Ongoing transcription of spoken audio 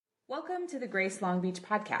Welcome to the Grace Long Beach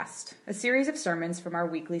podcast, a series of sermons from our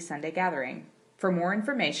weekly Sunday gathering. For more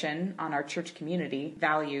information on our church community,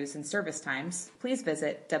 values, and service times, please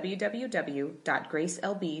visit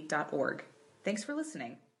www.gracelb.org. Thanks for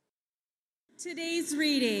listening. Today's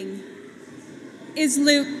reading is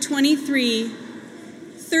Luke 23,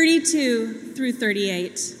 32 through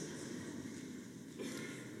 38.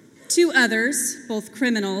 Two others, both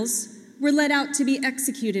criminals, were led out to be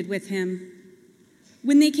executed with him.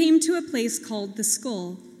 When they came to a place called the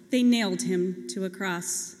Skull, they nailed him to a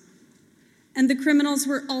cross. And the criminals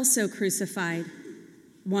were also crucified,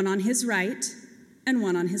 one on his right and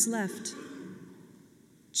one on his left.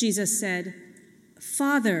 Jesus said,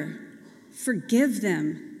 "Father, forgive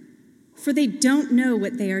them, for they don't know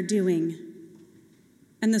what they are doing."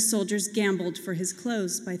 And the soldiers gambled for his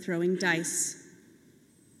clothes by throwing dice.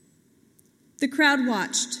 The crowd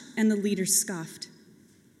watched, and the leaders scoffed.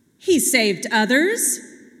 "He saved others,"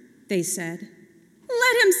 they said.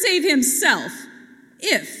 "Let him save himself,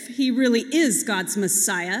 if he really is God's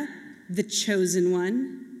Messiah, the chosen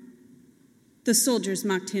one." The soldiers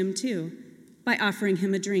mocked him too, by offering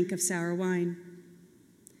him a drink of sour wine.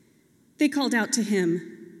 They called out to him,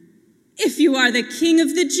 "If you are the King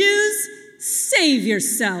of the Jews, save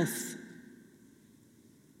yourself."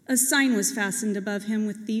 A sign was fastened above him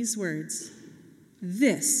with these words,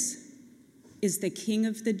 "This is the King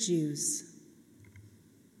of the Jews."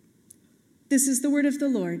 This is the word of the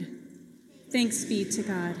Lord. Thanks be to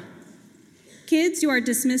God. Kids, you are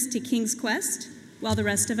dismissed to King's Quest while the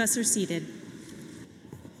rest of us are seated.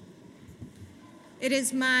 It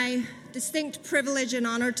is my distinct privilege and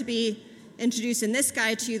honor to be introducing this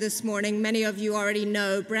guy to you this morning. Many of you already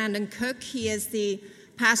know Brandon Cook. He is the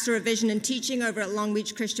pastor of vision and teaching over at Long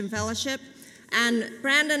Beach Christian Fellowship. And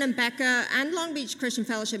Brandon and Becca and Long Beach Christian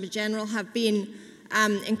Fellowship in general have been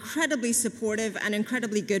incredibly supportive and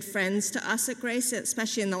incredibly good friends to us at Grace,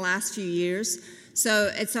 especially in the last few years. So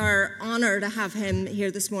it's our honor to have him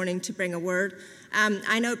here this morning to bring a word.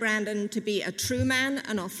 I know Brandon to be a true man,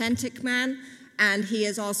 an authentic man, and he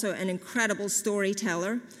is also an incredible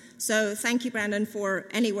storyteller. So thank you, Brandon, for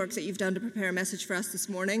any work that you've done to prepare a message for us this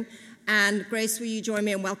morning. And Grace, will you join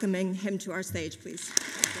me in welcoming him to our stage, please?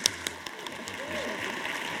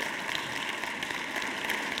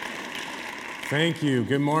 Thank you.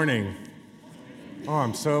 Good morning. Oh,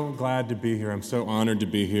 I'm so glad to be here. I'm so honored to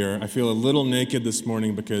be here. I feel a little naked this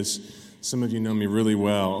morning because some of you know me really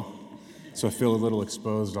well, so I feel a little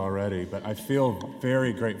exposed already, but I feel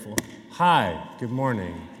very grateful. Hi, good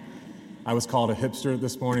morning. I was called a hipster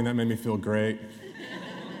this morning. That made me feel great.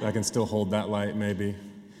 I can still hold that light, maybe.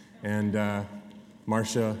 And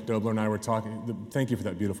Marcia Dobler and I were talking. Thank you for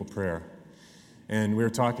that beautiful prayer. And we were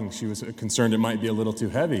talking. She was concerned it might be a little too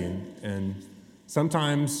heavy, and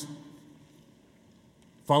sometimes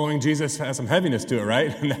following Jesus has some heaviness to it,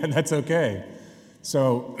 right? And that's okay.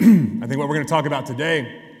 So I think what we're going to talk about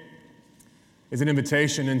today is an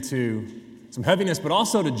invitation into some heaviness, but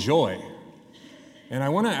also to joy. And I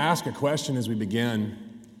want to ask a question as we begin,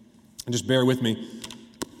 and just bear with me.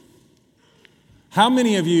 How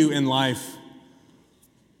many of you in life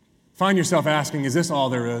find yourself asking, is this all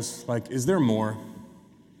there is? Like, is there more?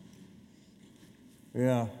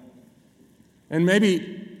 Yeah. And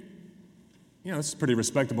maybe, this is a pretty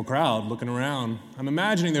respectable crowd looking around. I'm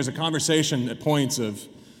imagining there's a conversation at points of,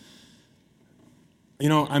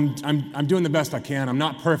 I'm doing the best I can. I'm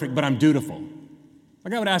not perfect, but I'm dutiful.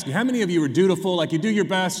 Like I would ask you, how many of you are dutiful? Like you do your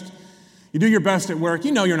best at work.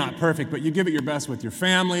 You know you're not perfect, but you give it your best with your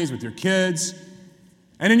families, with your kids.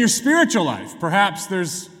 And in your spiritual life, perhaps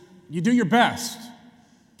you do your best.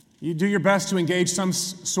 You do your best to engage some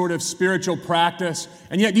sort of spiritual practice,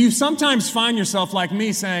 and yet you sometimes find yourself like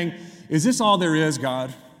me saying, is this all there is,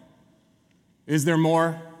 God? Is there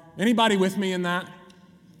more? Anybody with me in that?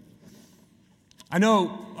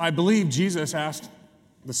 I believe Jesus asked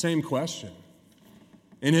the same question.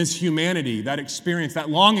 In his humanity, that experience,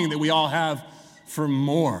 that longing that we all have for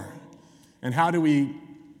more. And how do we,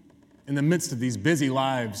 in the midst of these busy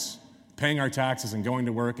lives, paying our taxes and going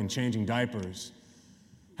to work and changing diapers,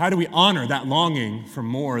 how do we honor that longing for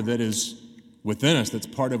more that is within us, that's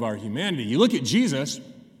part of our humanity? You look at Jesus,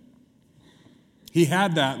 he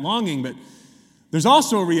had that longing, but there's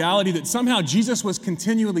also a reality that somehow Jesus was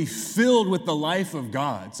continually filled with the life of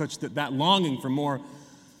God, such that that longing for more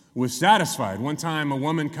was satisfied. One time a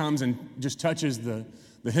woman comes and just touches the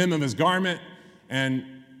hem of his garment, and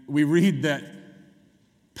we read that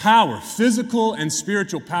power, physical and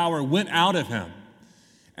spiritual power, went out of him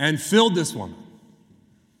and filled this woman.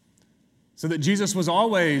 So that Jesus was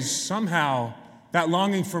always somehow, that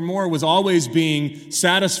longing for more was always being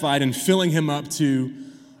satisfied and filling him up to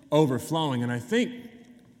overflowing. And I think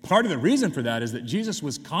part of the reason for that is that Jesus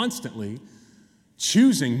was constantly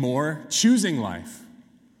choosing more, choosing life,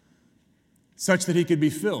 such that he could be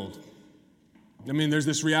filled. I mean, there's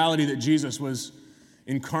this reality that Jesus was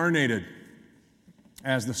incarnated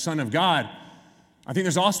as the Son of God. I think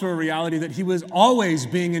there's also a reality that he was always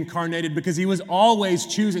being incarnated because he was always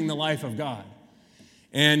choosing the life of God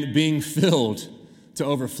and being filled to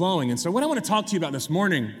overflowing. And so what I want to talk to you about this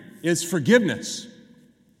morning is forgiveness,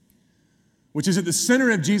 which is at the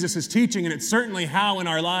center of Jesus' teaching, and it's certainly how in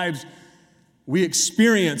our lives we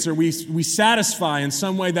experience or we satisfy in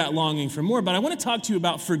some way that longing for more. But I want to talk to you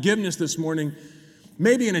about forgiveness this morning,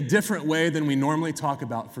 maybe in a different way than we normally talk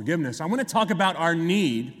about forgiveness. I want to talk about our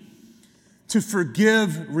need to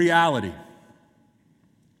forgive reality.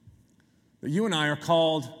 That you and I are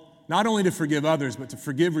called not only to forgive others, but to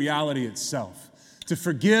forgive reality itself. To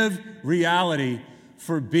forgive reality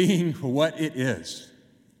for being what it is.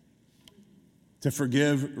 To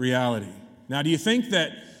forgive reality. Now, do you think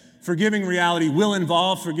that forgiving reality will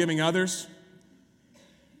involve forgiving others?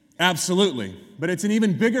 Absolutely. But it's an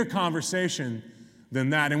even bigger conversation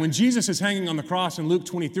than that. And when Jesus is hanging on the cross in Luke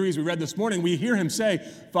 23, as we read this morning, we hear him say,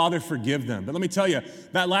 Father, forgive them. But let me tell you,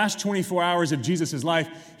 that last 24 hours of Jesus' life,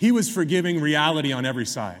 he was forgiving reality on every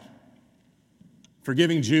side.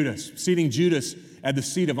 Forgiving Judas, seating Judas at the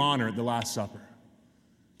seat of honor at the Last Supper.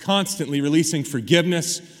 Constantly releasing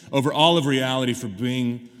forgiveness over all of reality for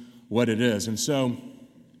being what it is. And so,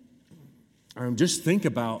 just think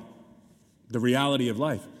about the reality of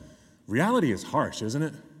life. Reality is harsh, isn't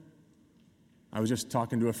it? I was just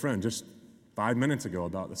talking to a friend just 5 minutes ago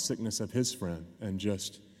about the sickness of his friend and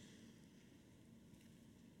just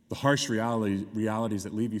the harsh realities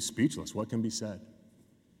that leave you speechless. What can be said?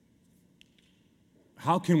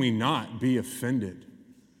 How can we not be offended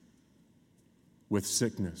with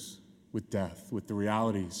sickness, with death, with the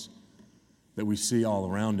realities that we see all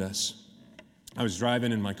around us? I was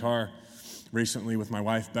driving in my car recently with my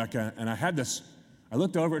wife, Becca, and I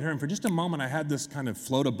looked over at her, and for just a moment, I had this kind of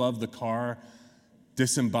float above the car,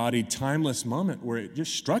 disembodied, timeless moment where it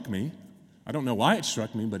just struck me. I don't know why it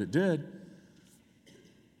struck me, but it did.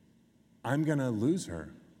 I'm going to lose her,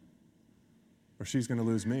 or she's going to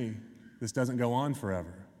lose me. This doesn't go on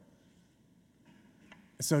forever.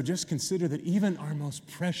 So just consider that even our most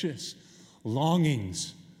precious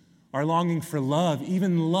longings, our longing for love,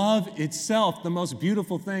 even love itself, the most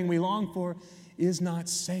beautiful thing we long for, is not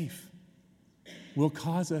safe. Will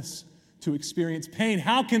cause us to experience pain.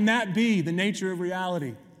 How can that be the nature of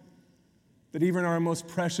reality? That even our most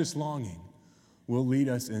precious longing will lead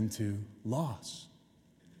us into loss.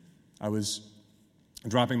 I was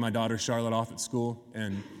dropping my daughter Charlotte off at school,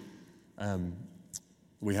 and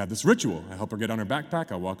we had this ritual. I help her get on her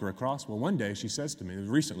backpack. I walk her across. Well, one day she says to me,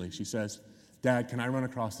 recently, she says, Dad, can I run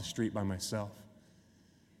across the street by myself?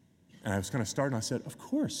 And I was kind of starting. I said, of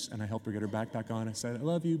course. And I helped her get her backpack on. I said, I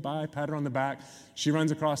love you, bye. Pat her on the back. She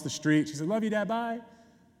runs across the street. She said, love you, Dad, bye.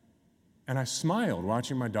 And I smiled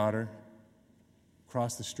watching my daughter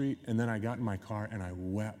cross the street. And then I got in my car and I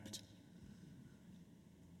wept.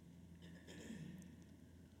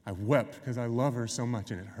 I wept because I love her so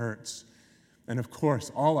much and it hurts. And of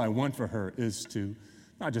course, all I want for her is to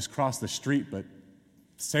not just cross the street, but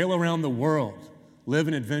sail around the world, live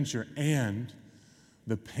an adventure, and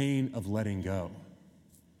the pain of letting go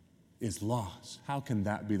is loss. How can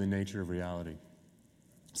that be the nature of reality?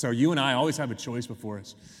 So you and I always have a choice before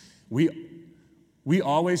us. We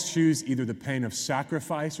always choose either the pain of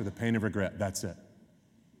sacrifice or the pain of regret. That's it.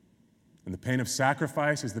 And the pain of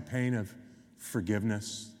sacrifice is the pain of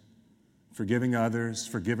forgiveness, forgiving others,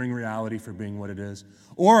 forgiving reality for being what it is.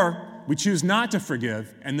 Or we choose not to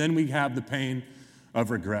forgive, and then we have the pain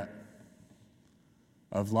of regret,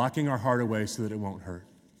 of locking our heart away so that it won't hurt.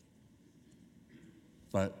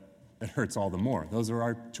 But it hurts all the more. Those are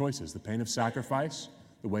our choices. The pain of sacrifice,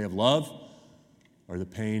 the way of love, or the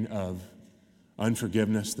pain of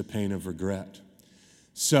unforgiveness, the pain of regret.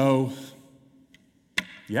 So,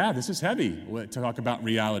 yeah, this is heavy to talk about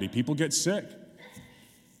reality. People get sick.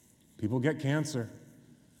 People get cancer.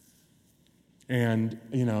 And,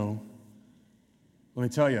 let me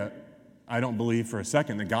tell you, I don't believe for a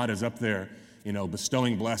second that God is up there,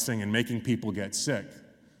 bestowing blessing and making people get sick.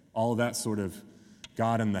 All of that sort of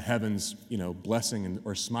God in the heavens, blessing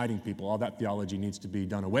or smiting people, all that theology needs to be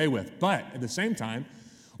done away with. But at the same time,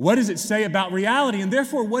 what does it say about reality? And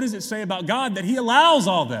therefore, what does it say about God that he allows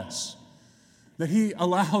all this? That he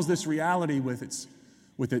allows this reality with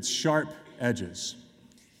its sharp edges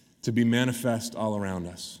to be manifest all around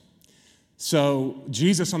us. So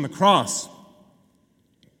Jesus on the cross,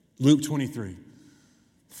 Luke 23,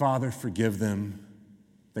 Father, forgive them,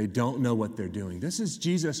 They don't know what they're doing. This is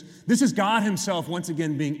Jesus. This is God himself once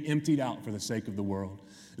again being emptied out for the sake of the world.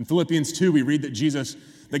 In Philippians 2, we read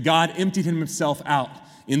that God emptied himself out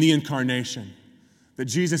in the incarnation, that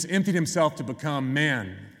Jesus emptied himself to become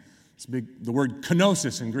man. It's the word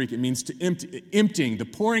kenosis in Greek. It means to emptying, the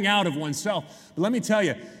pouring out of oneself. But let me tell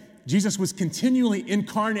you, Jesus was continually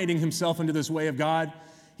incarnating himself into this way of God.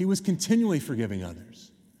 He was continually forgiving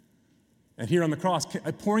others. And here on the cross,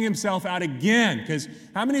 pouring himself out again. Because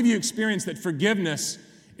how many of you experience that forgiveness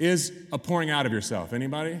is a pouring out of yourself?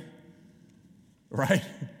 Anybody? Right?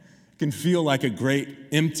 It can feel like a great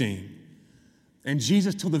emptying. And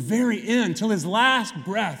Jesus, till the very end, till his last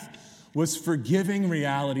breath, was forgiving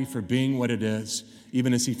reality for being what it is,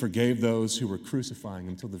 even as he forgave those who were crucifying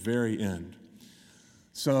him till the very end.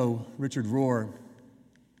 So Richard Rohr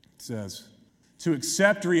says, to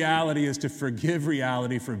accept reality is to forgive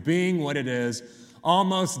reality for being what it is,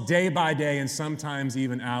 almost day by day and sometimes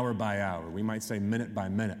even hour by hour. We might say minute by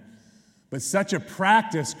minute. But such a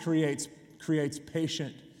practice creates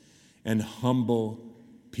patient and humble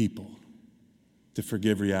people to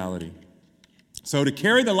forgive reality. So to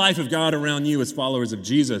carry the life of God around you as followers of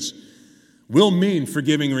Jesus will mean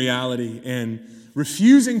forgiving reality and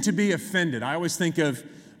refusing to be offended. I always think of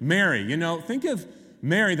Mary. Think of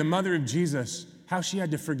Mary, the mother of Jesus, how she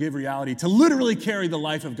had to forgive reality, to literally carry the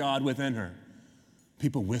life of God within her.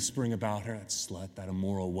 People whispering about her, that slut, that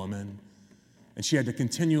immoral woman. And she had to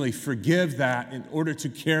continually forgive that in order to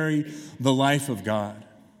carry the life of God.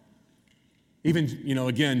 Even,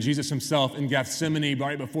 again, Jesus himself in Gethsemane,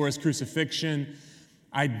 right before his crucifixion,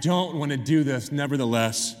 I don't want to do this,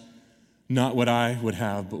 nevertheless, not what I would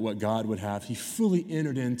have, but what God would have. He fully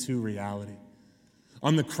entered into reality.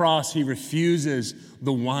 On the cross, he refuses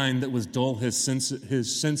the wine that was dull his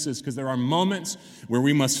senses, because there are moments where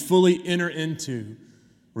we must fully enter into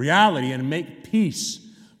reality and make peace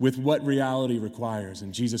with what reality requires.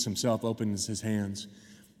 And Jesus himself opens his hands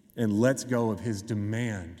and lets go of his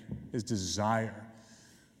demand, his desire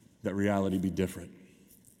that reality be different.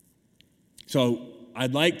 So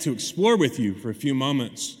I'd like to explore with you for a few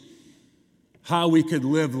moments how we could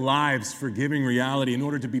live lives forgiving reality in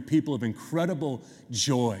order to be people of incredible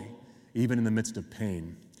joy, even in the midst of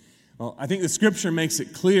pain. Well, I think the scripture makes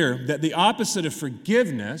it clear that the opposite of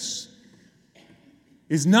forgiveness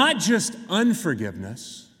is not just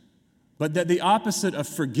unforgiveness, but that the opposite of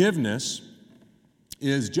forgiveness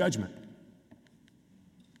is judgment.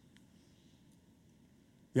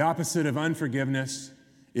 The opposite of unforgiveness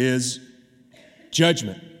is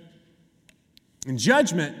judgment. And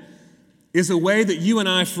judgment is a way that you and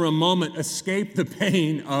I, for a moment, escape the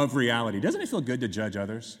pain of reality. Doesn't it feel good to judge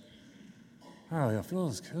others? Oh, it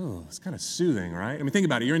feels cool. It's kind of soothing, right? I mean, think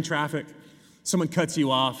about it. You're in traffic. Someone cuts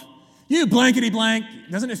you off. You blankety blank.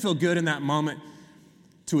 Doesn't it feel good in that moment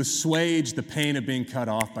to assuage the pain of being cut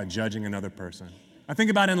off by judging another person? I think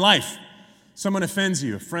about in life. Someone offends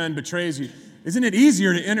you. A friend betrays you. Isn't it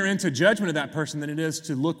easier to enter into judgment of that person than it is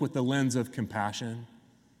to look with the lens of compassion?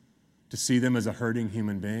 To see them as a hurting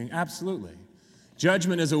human being? Absolutely.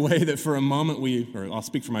 Judgment is a way that for a moment I'll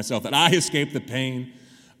speak for myself, that I escape the pain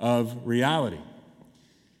of reality.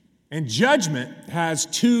 And judgment has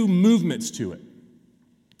two movements to it.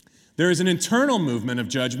 There is an internal movement of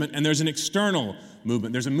judgment, and there's an external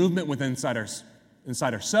movement. There's a movement inside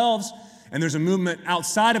ourselves, and there's a movement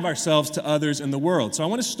outside of ourselves to others in the world. So I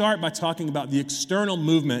want to start by talking about the external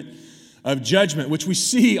movement of judgment, which we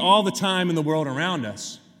see all the time in the world around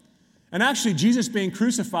us. And actually, Jesus being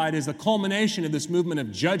crucified is the culmination of this movement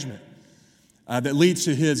of judgment that leads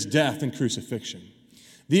to his death and crucifixion.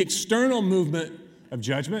 The external movement of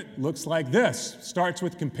judgment looks like this. It starts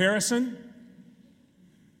with comparison,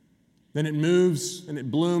 then it moves and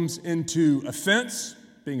it blooms into offense,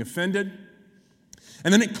 being offended,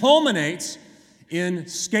 and then it culminates in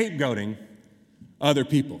scapegoating other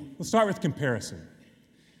people. Let's start with comparison.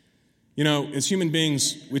 As human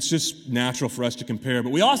beings, it's just natural for us to compare,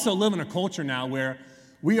 but we also live in a culture now where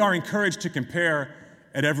we are encouraged to compare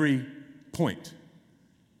at every point.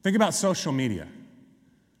 Think about social media.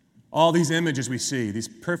 All these images we see, these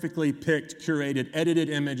perfectly picked, curated, edited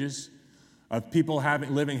images of people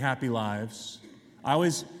living happy lives. I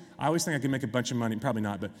always think I could make a bunch of money, probably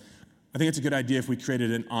not, but I think it's a good idea if we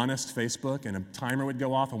created an honest Facebook and a timer would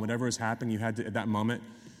go off and whatever was happening, you had to, at that moment,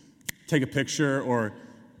 take a picture or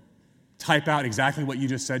type out exactly what you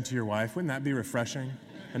just said to your wife. Wouldn't that be refreshing?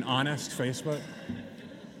 An honest Facebook?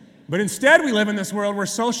 But instead, we live in this world where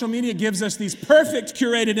social media gives us these perfect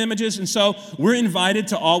curated images, and so we're invited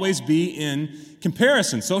to always be in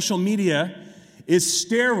comparison. Social media is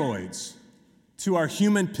steroids to our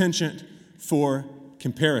human penchant for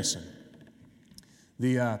comparison.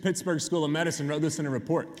 The Pittsburgh School of Medicine wrote this in a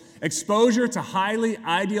report. Exposure to highly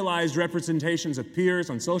idealized representations of peers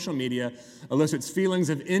on social media elicits feelings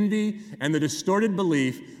of envy and the distorted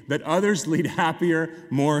belief that others lead happier,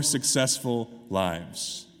 more successful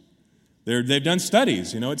lives. They've done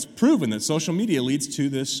studies. It's proven that social media leads to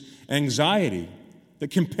this anxiety. The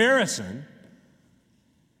comparison,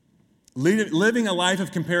 living a life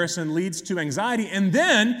of comparison leads to anxiety, and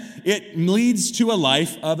then it leads to a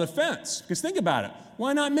life of offense. Because think about it.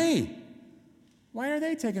 Why not me? Why are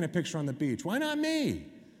they taking a picture on the beach? Why not me?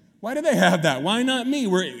 Why do they have that? Why not me?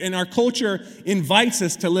 And our culture invites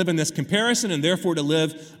us to live in this comparison and therefore to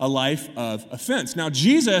live a life of offense. Now,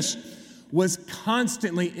 Jesus was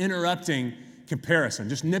constantly interrupting comparison,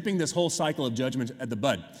 just nipping this whole cycle of judgment at the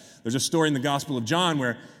bud. There's a story in the Gospel of John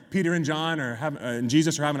where Peter and John and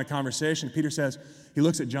Jesus are having a conversation. Peter says, he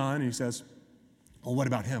looks at John and he says, well, what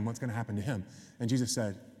about him? What's going to happen to him? And Jesus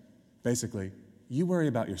said, basically, you worry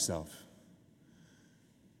about yourself.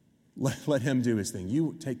 Let him do his thing.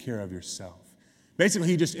 You take care of yourself. Basically,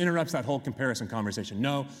 he just interrupts that whole comparison conversation.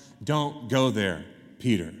 No, don't go there,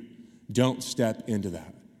 Peter. Don't step into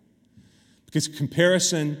that. Because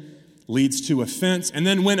comparison leads to offense. And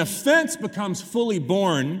then when offense becomes fully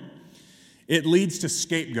born, it leads to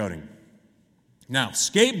scapegoating. Now,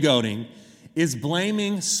 scapegoating is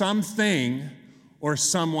blaming something or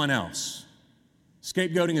someone else.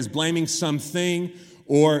 Scapegoating is blaming something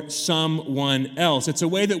or someone else. It's a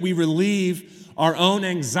way that we relieve our own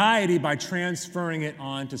anxiety by transferring it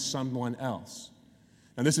on to someone else.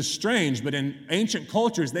 Now, this is strange, but in ancient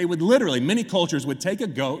cultures, many cultures would take a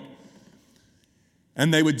goat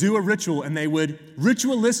and they would do a ritual, and they would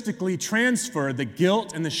ritualistically transfer the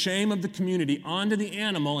guilt and the shame of the community onto the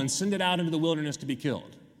animal and send it out into the wilderness to be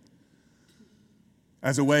killed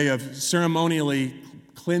as a way of ceremonially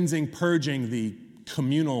cleansing, purging the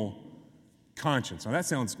communal conscience. Now, that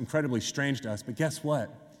sounds incredibly strange to us, but guess what?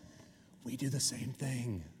 We do the same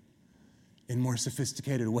thing in more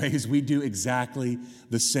sophisticated ways. We do exactly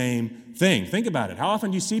the same thing. Think about it. How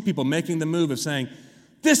often do you see people making the move of saying,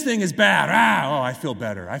 this thing is bad. I feel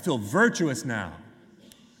better. I feel virtuous now.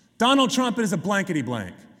 Donald Trump is a blankety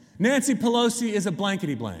blank. Nancy Pelosi is a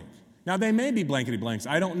blankety blank. Now, they may be blankety blanks.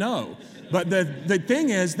 I don't know. But the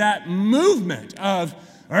thing is, that movement of,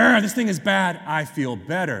 this thing is bad, I feel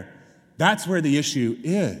better. That's where the issue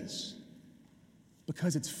is.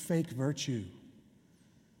 Because it's fake virtue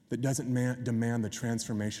that doesn't demand the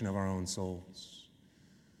transformation of our own souls.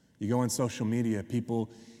 You go on social media,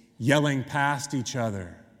 people yelling past each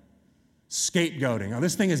other, scapegoating.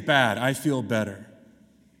 This thing is bad, I feel better.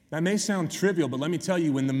 That may sound trivial, but let me tell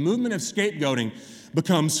you, when the movement of scapegoating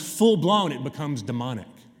becomes full-blown, it becomes demonic.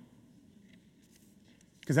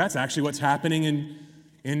 Because that's actually what's happening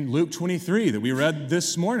in Luke 23 that we read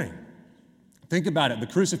this morning. Think about it. The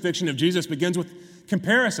crucifixion of Jesus begins with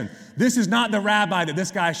comparison. This is not the rabbi that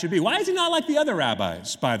this guy should be. Why is he not like the other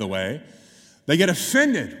rabbis, by the way? They get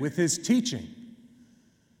offended with his teaching.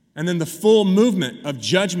 And then the full movement of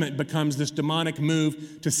judgment becomes this demonic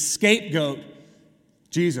move to scapegoat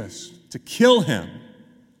Jesus, to kill him.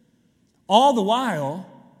 All the while,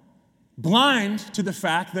 blind to the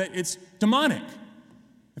fact that it's demonic.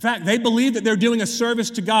 In fact, they believe that they're doing a service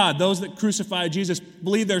to God. Those that crucified Jesus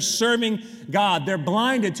believe they're serving God. They're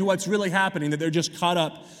blinded to what's really happening, that they're just caught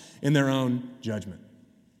up in their own judgment.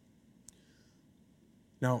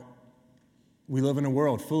 Now, we live in a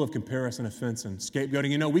world full of comparison, offense, and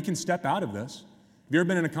scapegoating. We can step out of this. Have you ever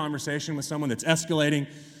been in a conversation with someone that's escalating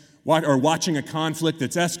or watching a conflict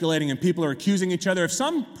that's escalating and people are accusing each other? If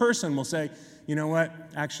some person will say, you know what,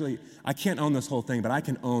 actually, I can't own this whole thing, but I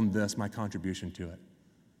can own this, my contribution to it.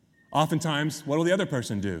 Oftentimes, what will the other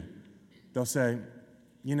person do? They'll say,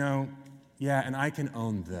 yeah, and I can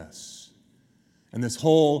own this. And this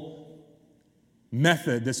whole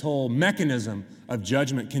method, this whole mechanism of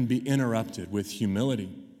judgment can be interrupted with humility.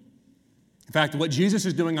 In fact, what Jesus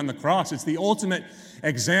is doing on the cross, it's the ultimate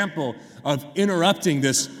example of interrupting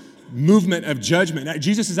this movement of judgment. Now,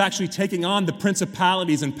 Jesus is actually taking on the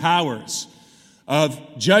principalities and powers of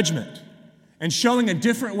judgment and showing a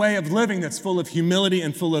different way of living that's full of humility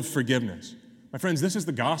and full of forgiveness. My friends, this is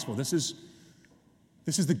the gospel. This is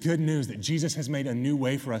the good news that Jesus has made a new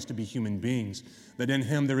way for us to be human beings, that in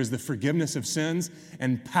him there is the forgiveness of sins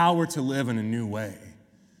and power to live in a new way.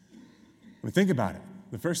 Think about it.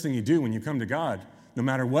 The first thing you do when you come to God, no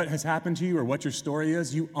matter what has happened to you or what your story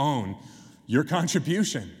is, you own your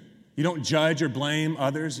contribution. You don't judge or blame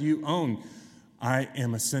others. You own, I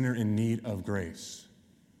am a sinner in need of grace.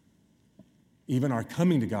 Even our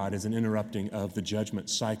coming to God is an interrupting of the judgment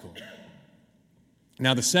cycle.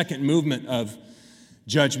 Now, the second movement of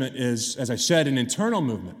Judgment is, as I said, an internal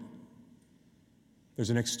movement. There's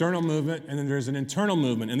an external movement, and then there's an internal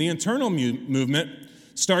movement. And the internal movement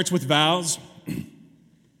starts with vows,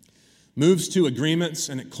 moves to agreements,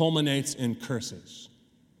 and it culminates in curses.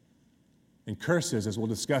 And curses, as we'll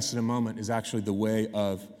discuss in a moment, is actually the way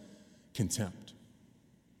of contempt.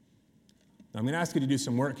 Now, I'm going to ask you to do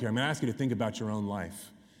some work here. I'm going to ask you to think about your own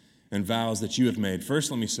life and vows that you have made. First,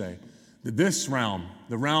 let me say that this realm,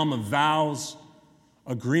 the realm of vows,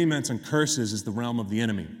 agreements, and curses, is the realm of the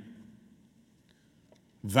enemy.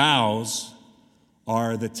 Vows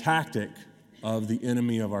are the tactic of the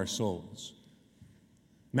enemy of our souls.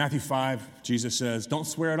 Matthew 5, Jesus says, don't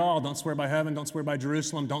swear at all. Don't swear by heaven. Don't swear by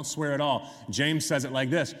Jerusalem. Don't swear at all. James says it like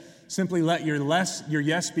this: simply let your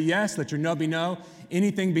yes be yes, let your no be no.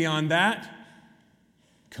 Anything beyond that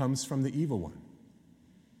comes from the evil one.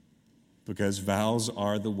 Because vows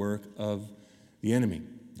are the work of the enemy.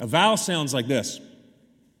 A vow sounds like this.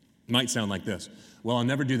 Might sound like this. Well, I'll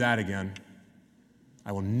never do that again.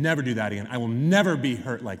 I will never do that again. I will never be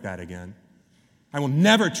hurt like that again. I will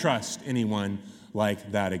never trust anyone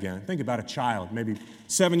like that again. Think about a child, maybe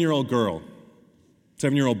 7-year-old girl,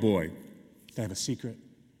 7-year-old boy. They have a secret,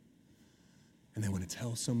 and they want to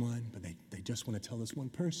tell someone, but they just want to tell this one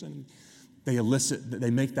person. They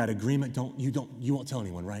make that agreement. You won't tell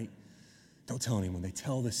anyone, right? Don't tell anyone. They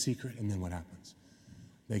tell the secret, and then what happens?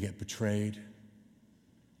 They get betrayed.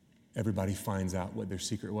 Everybody finds out what their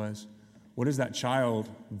secret was. What is that child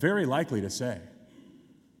very likely to say?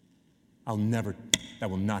 That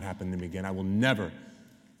will not happen to me again. I will never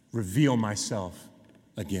reveal myself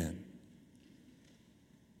again.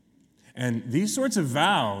 And these sorts of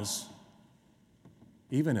vows,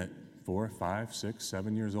 even at 4, 5, 6,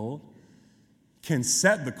 7 years old, can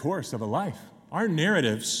set the course of a life. Our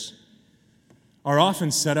narratives are often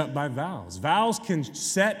set up by vows. Vows can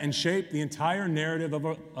set and shape the entire narrative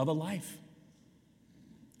of a life.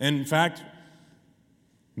 And in fact,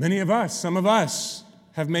 some of us,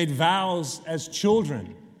 have made vows as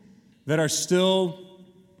children that are still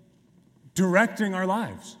directing our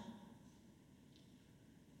lives,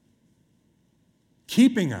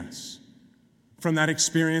 keeping us from that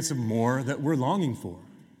experience of more that we're longing for.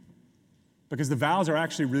 Because the vows are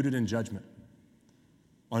actually rooted in judgment,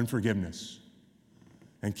 unforgiveness,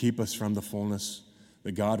 and keep us from the fullness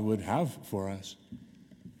that God would have for us.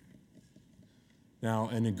 Now,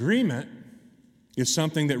 an agreement is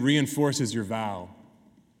something that reinforces your vow.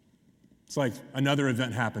 It's like another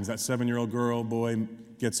event happens. That 7-year-old girl, boy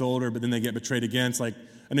gets older, but then they get betrayed again. It's like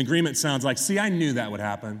an agreement sounds like, see, I knew that would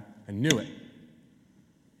happen. I knew it.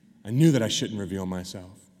 I knew that I shouldn't reveal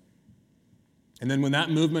myself. And then when that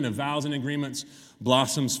movement of vows and agreements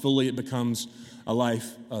blossoms fully, it becomes a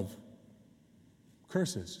life of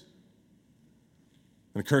curses.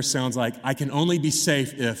 And a curse sounds like, I can only be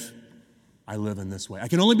safe if I live in this way. I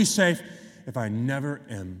can only be safe if I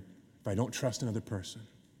don't trust another person.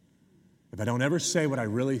 If I don't ever say what I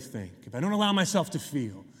really think, if I don't allow myself to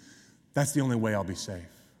feel, that's the only way I'll be safe.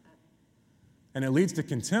 And it leads to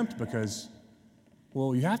contempt because,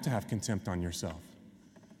 well, you have to have contempt on yourself.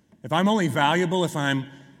 If I'm only valuable if I'm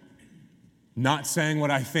not saying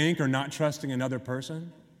what I think or not trusting another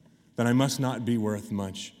person, then I must not be worth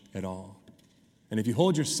much at all. And if you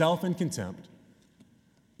hold yourself in contempt,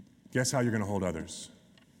 guess how you're going to hold others?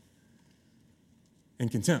 In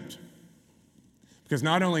contempt. Because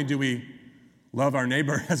not only do we love our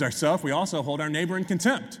neighbor as ourselves, we also hold our neighbor in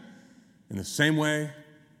contempt in the same way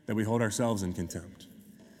that we hold ourselves in contempt.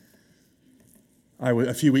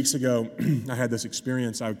 A few weeks ago, I had this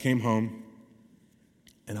experience. I came home,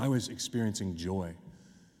 and I was experiencing joy.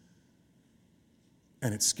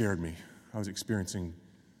 And it scared me. I was experiencing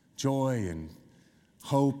joy and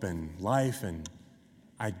hope and life, and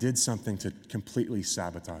I did something to completely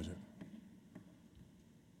sabotage it.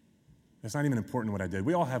 It's not even important what I did.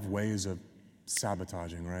 We all have ways of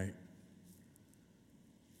sabotaging, right?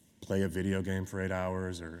 Play a video game for 8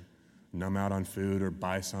 hours, or numb out on food, or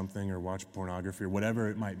buy something, or watch pornography, or whatever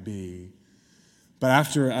it might be. But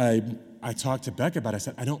after I talked to Becca about it, I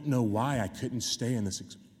said, I don't know why I couldn't stay in this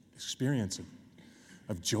experience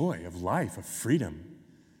of joy, of life, of freedom.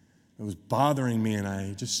 It was bothering me, and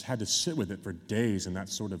I just had to sit with it for days in that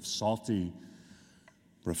sort of salty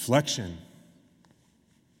reflection.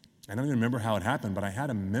 I don't even remember how it happened, but I had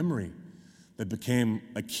a memory that became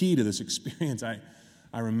a key to this experience. I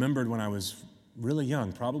remembered when I was really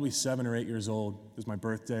young, probably 7 or 8 years old. It was my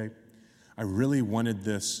birthday. I really wanted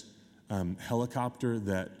this helicopter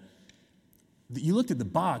that you looked at the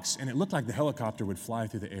box, and it looked like the helicopter would fly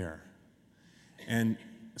through the air. And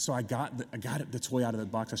so I got the toy out of the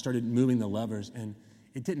box. I started moving the levers, and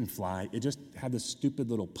It didn't fly. It just had this stupid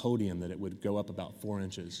little podium that it would go up about 4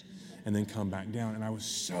 inches and then come back down. And I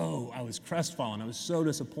was crestfallen. I was so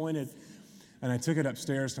disappointed. And I took it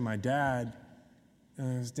upstairs to my dad.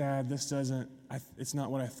 And I was, Dad, it's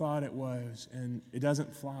not what I thought it was. And it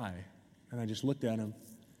doesn't fly. And I just looked at him.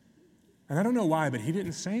 And I don't know why, but he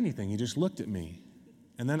didn't say anything. He just looked at me.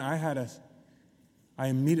 And then I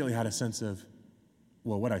immediately had a sense of,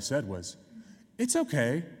 well, what I said was, it's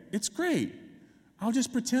okay. It's great. I'll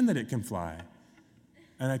just pretend that it can fly.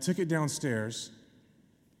 And I took it downstairs,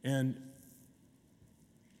 and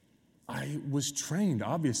I was trained,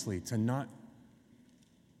 obviously, to not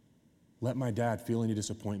let my dad feel any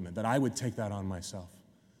disappointment, that I would take that on myself.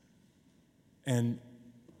 And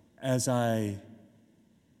as I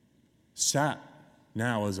sat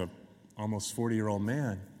now as a almost 40-year-old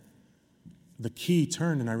man, the key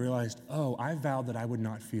turned and I realized, I vowed that I would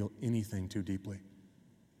not feel anything too deeply.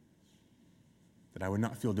 That I would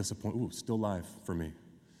not feel disappointment. Still live for me.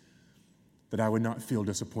 That I would not feel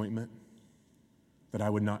disappointment. That I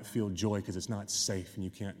would not feel joy because it's not safe and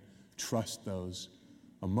you can't trust those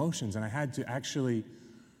emotions. And I had to actually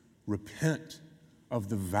repent of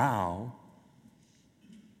the vow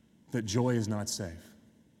that joy is not safe.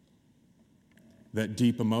 That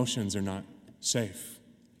deep emotions are not safe.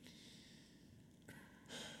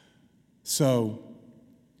 So,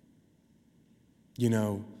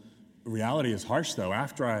 reality is harsh, though.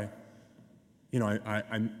 After I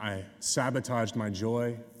sabotaged my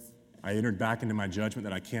joy. I entered back into my judgment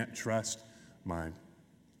that I can't trust my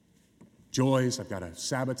joys. I've got to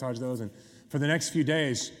sabotage those. And for the next few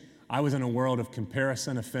days, I was in a world of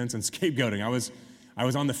comparison, offense, and scapegoating. I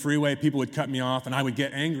was on the freeway. People would cut me off, and I would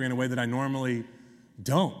get angry in a way that I normally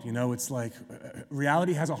don't. It's like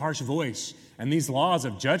reality has a harsh voice. And these laws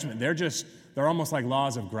of judgment, they're almost like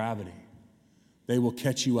laws of gravity. They will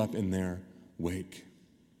catch you up in their wake.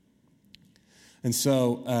 And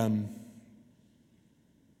so,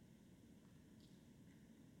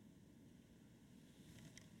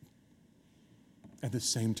 at the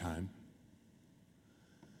same time,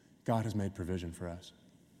 God has made provision for us.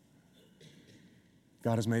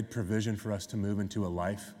 God has made provision for us to move into a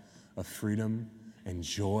life of freedom and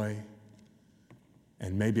joy,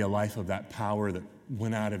 and maybe a life of that power that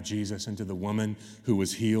went out of Jesus into the woman who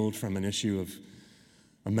was healed from a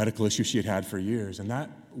medical issue she had had for years. And that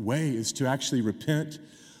way is to actually repent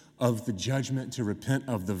of the judgment, to repent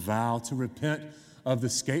of the vow, to repent of the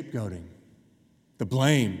scapegoating, the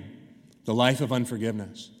blame, the life of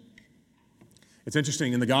unforgiveness. It's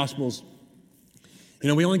interesting, in the Gospels,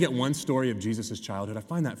 we only get one story of Jesus' childhood. I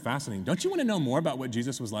find that fascinating. Don't you want to know more about what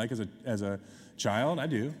Jesus was like as a child? I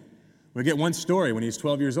do. We get one story when he's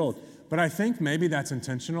 12 years old. But I think maybe that's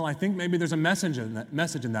intentional. I think maybe there's a message in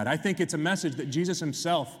that. I think it's a message that Jesus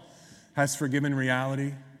himself has forgiven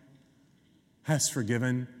reality, has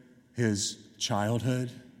forgiven his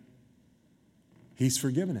childhood. He's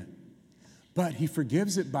forgiven it. But he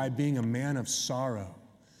forgives it by being a man of sorrow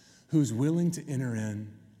who's willing to enter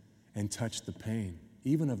in and touch the pain,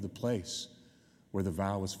 even of the place where the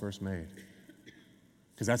vow was first made.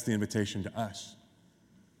 Because that's the invitation to us,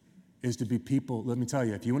 is to be people. Let me tell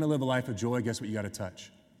you, if you want to live a life of joy, guess what you got to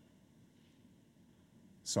touch?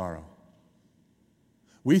 Sorrow.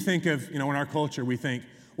 We think of, in our culture, we think,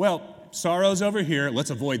 well, sorrow's over here, let's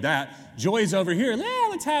avoid that. Joy's over here,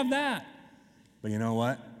 let's have that. But you know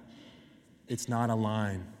what? It's not a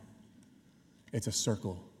line. It's a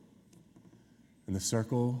circle. And the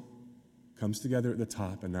circle comes together at the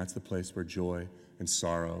top, and that's the place where joy and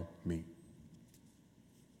sorrow meet.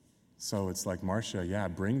 So it's like,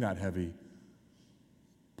 Marcia, bring that heavy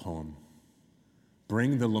poem.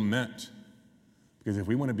 Bring the lament. Because if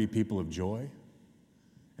we want to be people of joy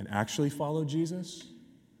and actually follow Jesus,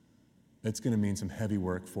 it's going to mean some heavy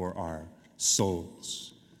work for our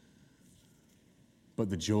souls. But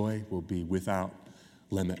the joy will be without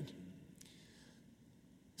limit.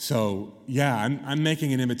 So, I'm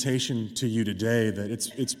making an invitation to you today that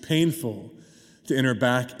it's painful to enter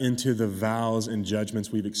back into the vows and judgments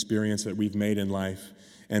we've experienced that we've made in life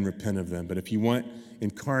and repent of them. But if you want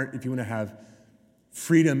to have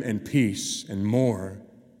freedom and peace and more,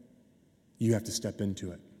 you have to step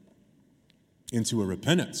into it, into a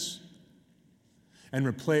repentance, and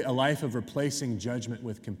a life of replacing judgment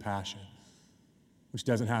with compassion, which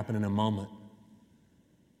doesn't happen in a moment.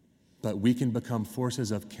 But we can become forces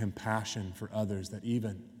of compassion for others, that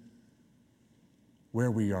even where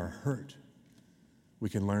we are hurt, we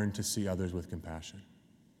can learn to see others with compassion.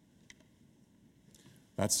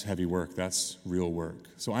 That's heavy work. That's real work.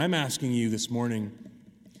 So I'm asking you this morning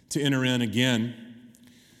to enter in again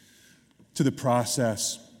to the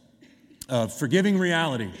process of forgiving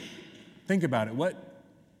reality. Think about it.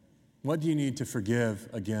 What do you need to forgive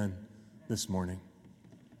again this morning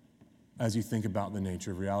as you think about the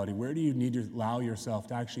nature of reality? Where do you need to allow yourself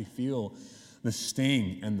to actually feel the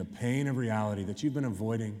sting and the pain of reality that you've been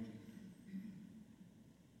avoiding?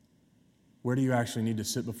 Where do you actually need to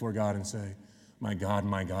sit before God and say, my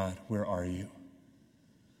God, where are you?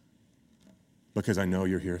 Because I know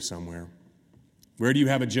you're here somewhere. Where do you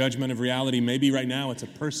have a judgment of reality? Maybe right now it's a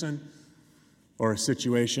person or a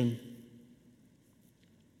situation.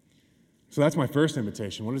 So that's my first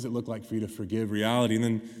invitation. What does it look like for you to forgive reality? And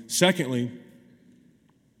then secondly,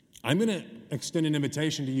 I'm going to extend an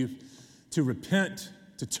invitation to you to repent,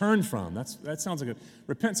 to turn from.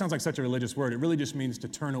 Repent sounds like such a religious word. It really just means to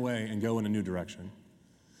turn away and go in a new direction.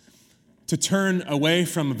 To turn away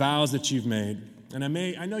from vows that you've made. And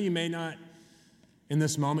I know you may not, in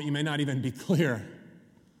this moment, you may not even be clear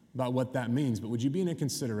about what that means, but would you be in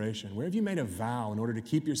consideration? Where have you made a vow in order to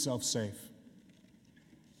keep yourself safe?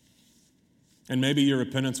 And maybe your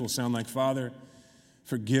repentance will sound like, Father,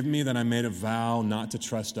 forgive me that I made a vow not to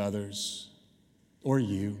trust others or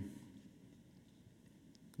you.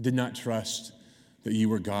 Did not trust that you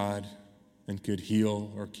were God and could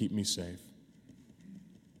heal or keep me safe.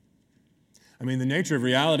 I mean, the nature of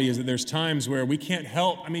reality is that there's times where we can't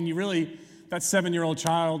help. I mean, that 7-year-old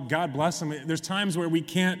child, God bless him, there's times where we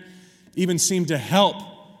can't even seem to help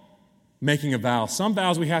making a vow. Some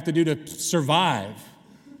vows we have to do to survive,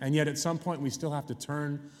 and yet at some point we still have to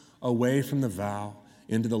turn away from the vow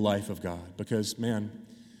into the life of God. Because, man,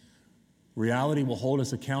 reality will hold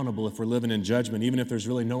us accountable if we're living in judgment, even if there's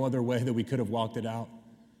really no other way that we could have walked it out.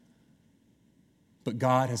 But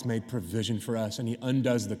God has made provision for us, and He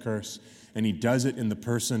undoes the curse, and He does it in the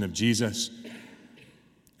person of Jesus,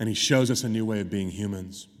 and He shows us a new way of being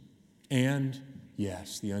humans. And,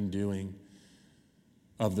 yes, the undoing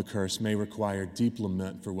of the curse may require deep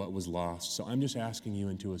lament for what was lost. So I'm just asking you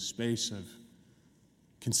into a space of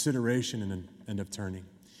consideration and of turning.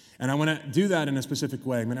 And I want to do that in a specific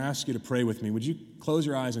way. I'm going to ask you to pray with me. Would you close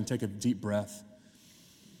your eyes and take a deep breath?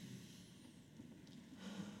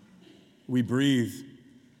 We breathe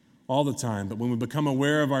all the time, but when we become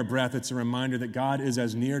aware of our breath, it's a reminder that God is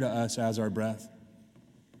as near to us as our breath.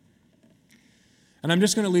 And I'm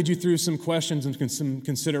just going to lead you through some questions and some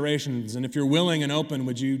considerations. And if you're willing and open,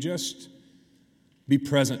 would you just be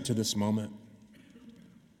present to this moment?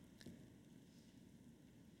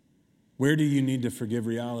 Where do you need to forgive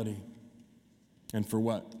reality? And for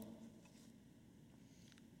what?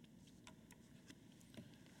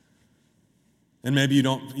 And maybe you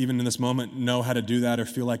don't even in this moment know how to do that or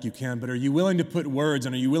feel like you can, but are you willing to put words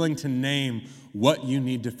and are you willing to name what you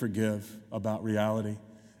need to forgive about reality?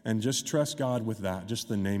 And just trust God with that, just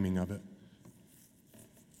the naming of it.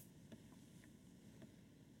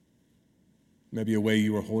 Maybe a way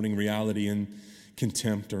you are holding reality in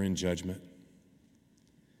contempt or in judgment.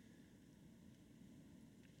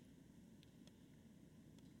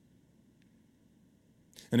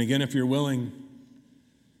 And again, if you're willing,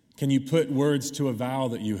 can you put words to a vow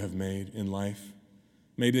that you have made in life?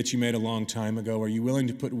 Maybe that you made a long time ago. Are you willing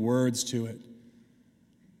to put words to it?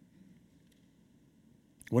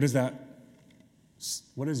 What does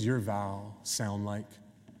your vow sound like?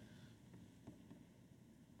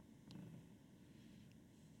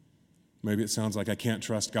 Maybe it sounds like I can't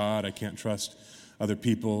trust God, I can't trust other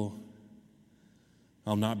people,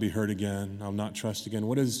 I'll not be hurt again, I'll not trust again.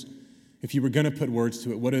 If you were going to put words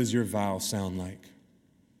to it, what does your vow sound like?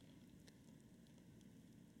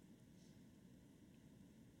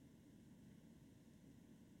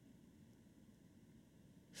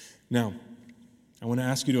 Now, I want to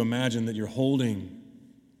ask you to imagine that you're holding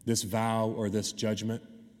this vow or this judgment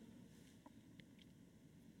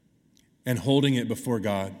and holding it before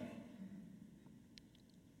God.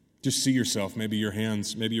 Just see yourself, maybe your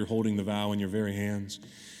hands, maybe you're holding the vow in your very hands.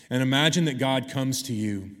 And imagine that God comes to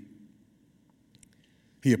you.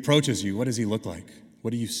 He approaches you. What does He look like?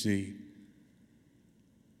 What do you see?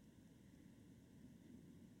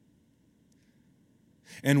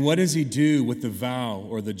 And what does He do with the vow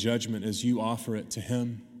or the judgment as you offer it to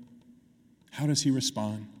Him? How does He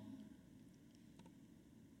respond?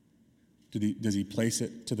 Does He place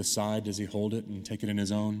it to the side? Does He hold it and take it in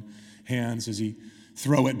His own hands? Does He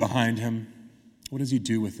throw it behind Him? What does He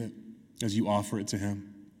do with it as you offer it to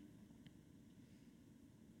Him?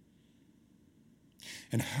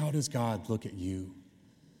 And how does God look at you?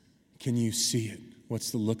 Can you see it?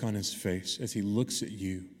 What's the look on His face as He looks at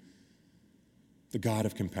you? The God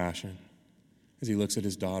of compassion, as He looks at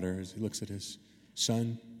His daughter, as He looks at His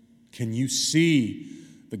son. Can you see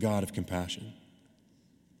the God of compassion?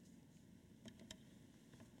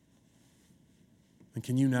 And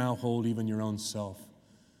can you now hold even your own self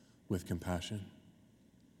with compassion?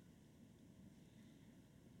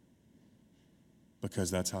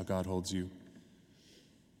 Because that's how God holds you.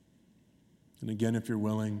 And again, if you're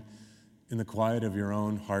willing, in the quiet of your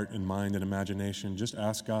own heart and mind and imagination, just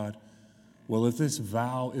ask God, well, if this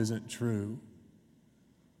vow isn't true,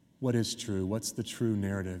 what is true? What's the true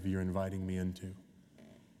narrative you're inviting me into?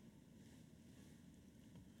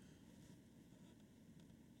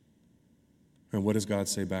 And what does God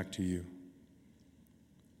say back to you?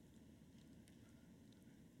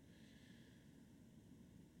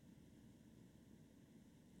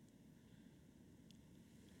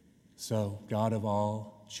 So, God of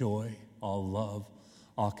all joy, all love,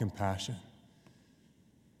 all compassion,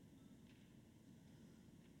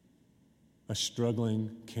 a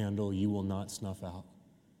struggling candle you will not snuff out.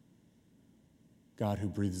 God who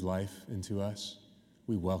breathes life into us,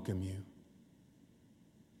 we welcome you.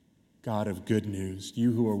 God of good news,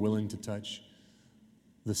 you who are willing to touch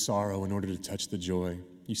the sorrow in order to touch the joy.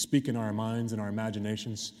 You speak in our minds and our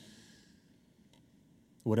imaginations.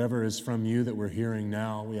 Whatever is from you that we're hearing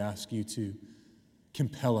now, we ask you to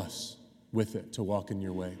compel us with it to walk in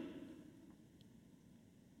your way.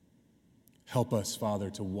 Help us, Father,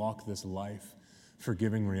 to walk this life,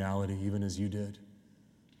 forgiving reality, even as you did.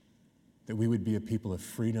 That we would be a people of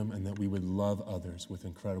freedom and that we would love others with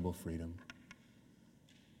incredible freedom.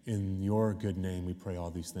 In your good name, we pray all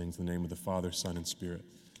these things in the name of the Father, Son, and Spirit.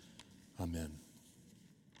 Amen.